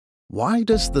Why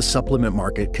does the supplement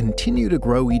market continue to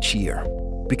grow each year?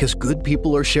 Because good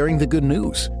people are sharing the good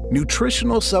news.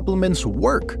 Nutritional supplements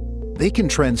work. They can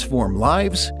transform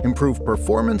lives, improve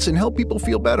performance, and help people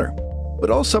feel better. But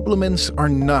all supplements are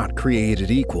not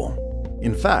created equal.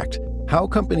 In fact, how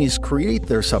companies create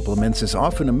their supplements is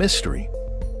often a mystery.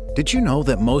 Did you know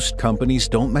that most companies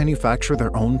don't manufacture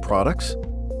their own products?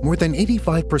 More than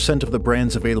 85% of the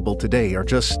brands available today are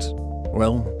just,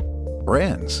 well,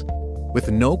 brands. With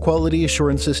no quality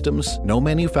assurance systems, no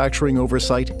manufacturing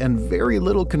oversight, and very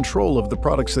little control of the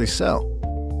products they sell.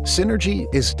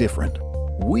 Synergy is different.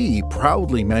 We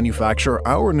proudly manufacture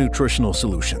our nutritional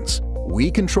solutions. We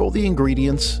control the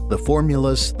ingredients, the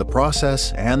formulas, the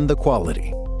process, and the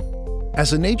quality.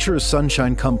 As a Nature's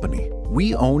Sunshine company,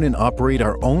 we own and operate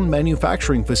our own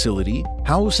manufacturing facility,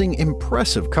 housing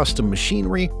impressive custom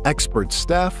machinery, expert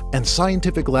staff, and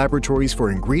scientific laboratories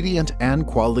for ingredient and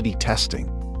quality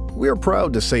testing. We're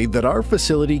proud to say that our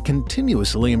facility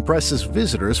continuously impresses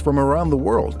visitors from around the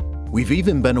world. We've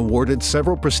even been awarded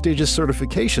several prestigious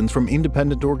certifications from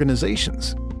independent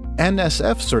organizations.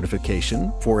 NSF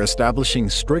certification for establishing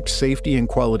strict safety and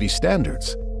quality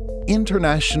standards.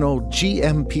 International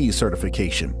GMP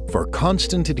certification for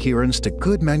constant adherence to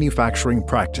good manufacturing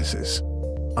practices.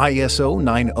 ISO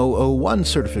 9001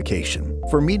 certification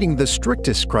for meeting the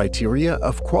strictest criteria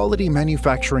of quality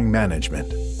manufacturing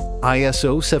management.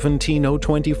 ISO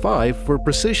 17025 for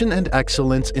precision and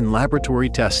excellence in laboratory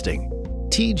testing.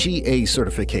 TGA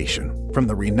certification from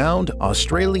the renowned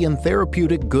Australian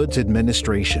Therapeutic Goods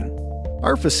Administration.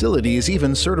 Our facility is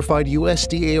even certified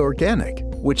USDA organic,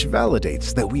 which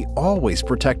validates that we always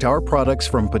protect our products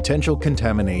from potential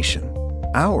contamination.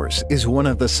 Ours is one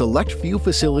of the select few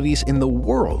facilities in the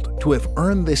world to have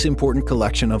earned this important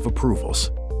collection of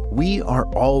approvals. We are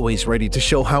always ready to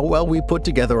show how well we put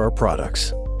together our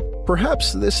products.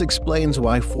 Perhaps this explains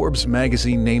why Forbes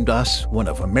magazine named us one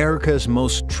of America's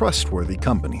most trustworthy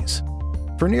companies.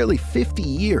 For nearly 50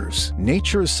 years,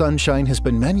 Nature's Sunshine has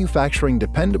been manufacturing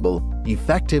dependable,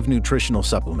 effective nutritional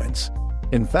supplements.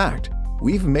 In fact,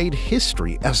 we've made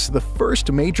history as the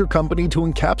first major company to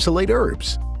encapsulate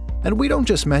herbs. And we don't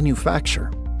just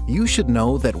manufacture. You should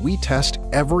know that we test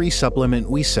every supplement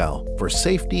we sell for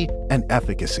safety and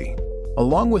efficacy.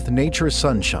 Along with Nature's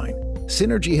Sunshine,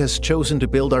 Synergy has chosen to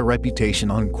build our reputation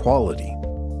on quality.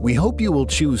 We hope you will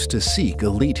choose to seek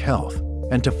elite health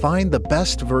and to find the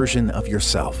best version of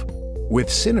yourself. With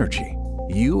Synergy,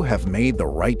 you have made the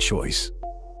right choice.